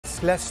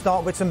desk. Let's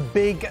start with some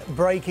big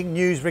breaking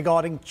news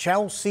regarding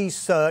Chelsea's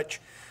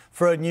search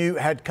for a new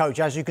head coach.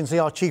 As you can see,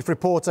 our chief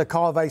reporter,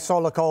 Kaveh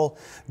Solhekol,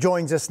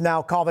 joins us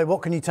now. Kaveh,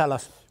 what can you tell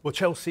us? Well,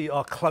 Chelsea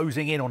are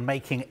closing in on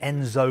making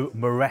Enzo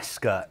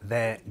Maresca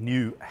their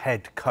new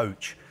head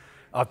coach.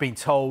 I've been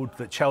told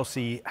that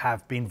Chelsea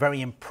have been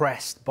very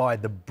impressed by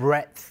the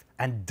breadth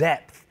and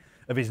depth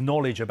of his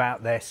knowledge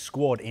about their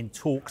squad in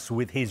talks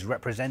with his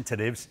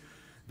representatives.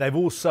 They've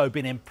also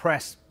been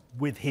impressed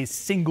with his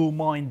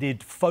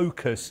single-minded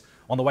focus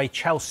on the way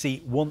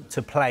Chelsea want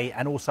to play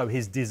and also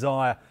his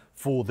desire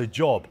for the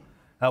job.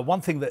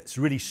 One thing that's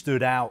really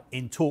stood out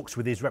in talks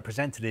with his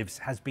representatives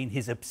has been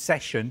his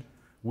obsession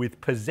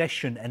with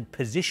possession and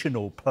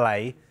positional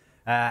play,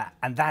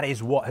 and that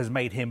is what has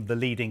made him the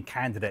leading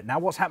candidate. Now,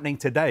 what's happening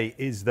today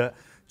is that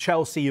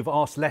Chelsea have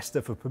asked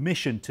Leicester for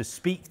permission to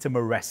speak to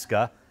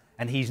Maresca,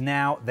 and he's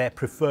now their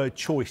preferred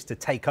choice to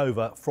take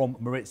over from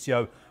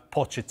Mauricio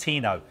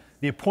Pochettino.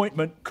 The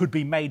appointment could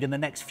be made in the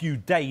next few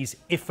days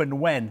if and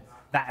when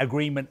that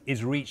agreement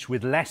is reached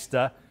with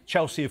Leicester.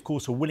 Chelsea, of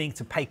course, are willing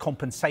to pay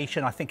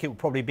compensation. I think it will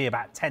probably be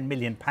about £10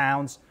 million,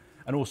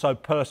 and also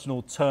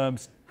personal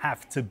terms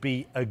have to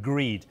be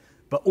agreed.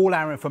 But all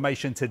our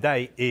information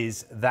today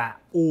is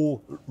that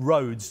all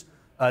roads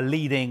are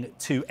leading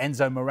to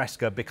Enzo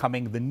Maresca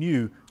becoming the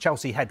new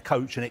Chelsea head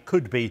coach, and it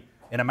could be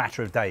in a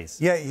matter of days.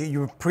 Yeah,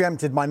 you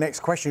preempted my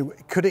next question.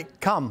 Could it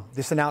come,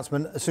 this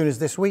announcement, as soon as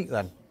this week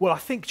then? Well, I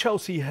think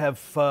Chelsea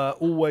have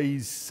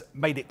always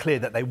made it clear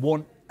that they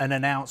want an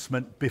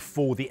announcement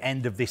before the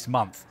end of this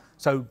month,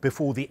 so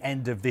before the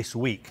end of this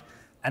week.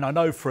 And I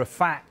know for a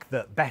fact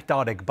that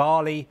Behdad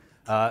Eghbali,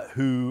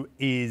 who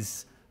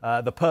is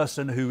the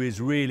person who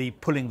is really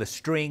pulling the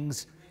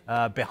strings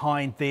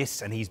behind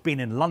this, and he's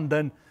been in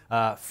London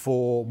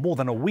for more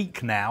than a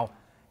week now.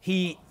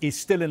 He is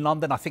still in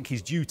London. I think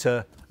he's due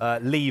to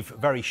leave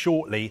very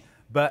shortly,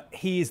 but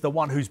he is the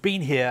one who's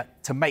been here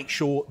to make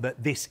sure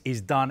that this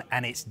is done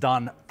and it's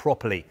done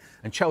properly.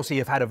 And Chelsea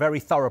have had a very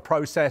thorough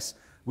process.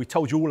 We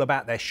told you all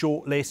about their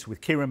shortlist with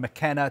Kieran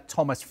McKenna,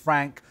 Thomas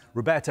Frank,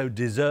 Roberto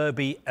De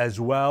Zerbi as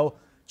well.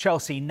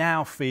 Chelsea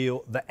now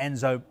feel that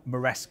Enzo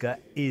Maresca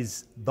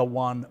is the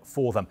one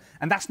for them.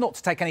 And that's not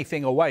to take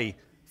anything away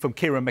from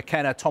Kieran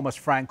McKenna, Thomas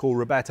Frank or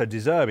Roberto De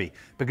Zerbi,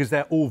 because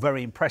they're all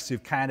very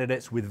impressive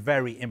candidates with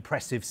very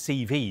impressive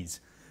CVs.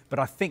 But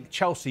I think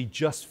Chelsea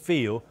just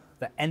feel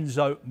that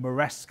Enzo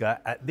Maresca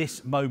at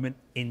this moment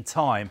in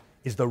time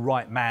is the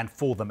right man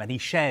for them, and he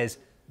shares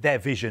their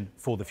vision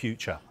for the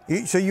future.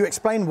 So you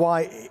explained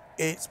why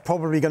it's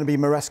probably going to be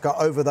Maresca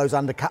over those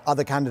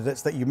other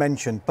candidates that you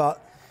mentioned,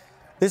 but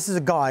this is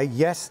a guy,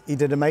 yes, he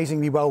did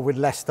amazingly well with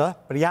Leicester,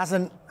 but he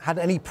hasn't had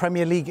any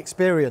Premier League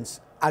experience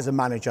as a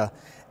manager.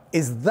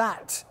 Is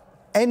that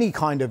any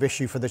kind of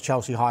issue for the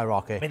Chelsea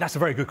hierarchy? I mean, that's a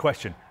very good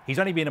question. He's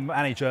only been a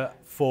manager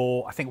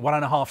for, I think,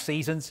 1.5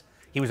 seasons.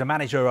 He was a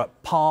manager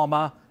at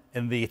Parma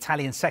in the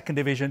Italian second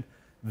division.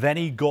 Then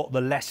he got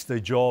the Leicester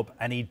job,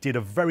 and he did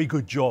a very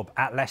good job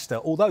at Leicester.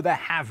 Although there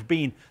have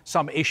been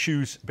some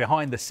issues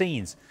behind the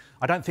scenes,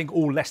 I don't think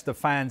all Leicester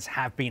fans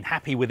have been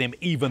happy with him,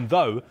 even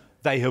though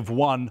they have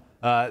won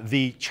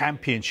the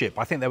championship.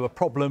 I think there were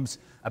problems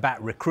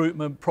about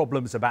recruitment,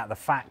 problems about the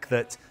fact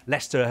that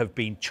Leicester have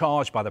been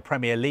charged by the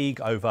Premier League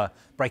over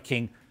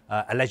breaking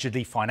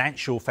allegedly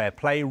financial fair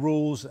play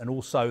rules, and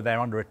also they're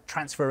under a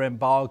transfer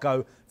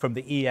embargo from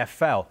the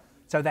EFL.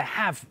 So there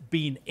have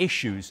been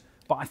issues,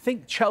 but I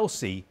think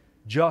Chelsea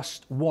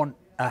just want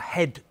a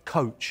head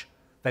coach.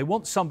 They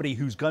want somebody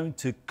who's going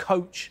to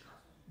coach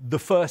the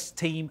first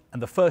team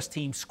and the first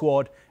team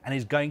squad and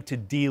is going to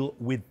deal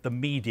with the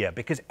media,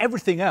 because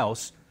everything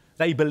else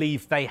they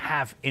believe they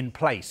have in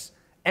place.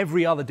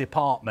 Every other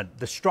department,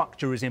 the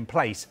structure is in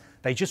place.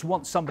 They just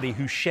want somebody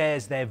who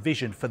shares their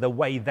vision for the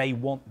way they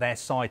want their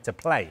side to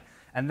play.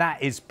 And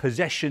that is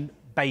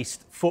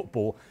possession-based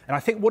football. And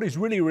I think what is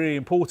really, really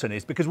important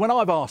is, because when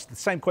I've asked the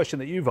same question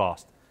that you've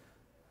asked,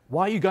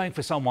 why are you going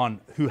for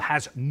someone who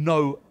has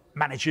no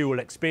managerial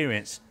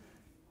experience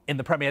in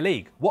the Premier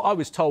League? What I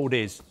was told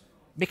is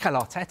Mikel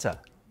Arteta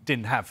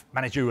didn't have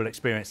managerial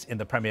experience in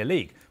the Premier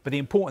League. But the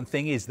important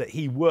thing is that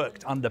he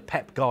worked under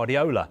Pep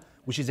Guardiola,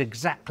 which is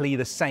exactly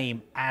the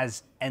same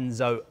as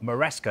Enzo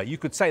Maresca. You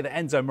could say that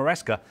Enzo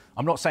Maresca,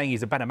 I'm not saying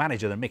he's a better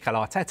manager than Mikel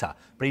Arteta,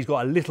 but he's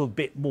got a little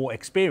bit more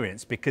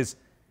experience because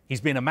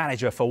he's been a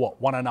manager for, what,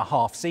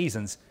 1.5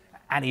 seasons,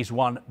 and he's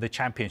won the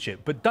championship.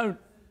 But don't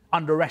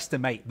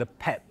underestimate the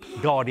Pep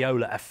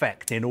Guardiola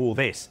effect in all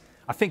this.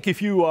 I think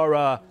if you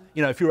are,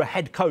 if you're a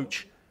head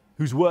coach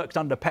who's worked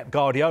under Pep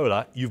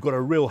Guardiola, you've got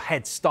a real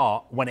head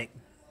start when it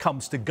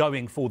comes to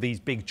going for these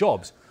big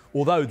jobs.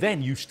 Although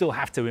then you still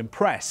have to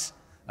impress.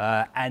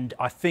 And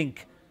I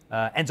think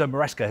Enzo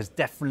Maresca has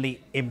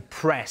definitely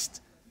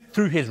impressed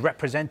through his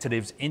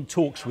representatives in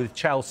talks with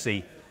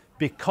Chelsea,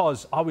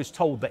 because I was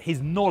told that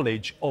his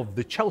knowledge of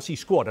the Chelsea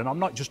squad, and I'm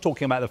not just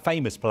talking about the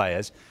famous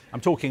players,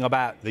 I'm talking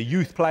about the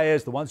youth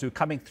players, the ones who are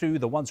coming through,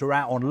 the ones who are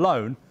out on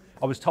loan.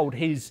 I was told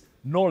his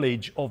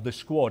knowledge of the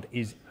squad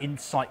is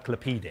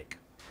encyclopedic.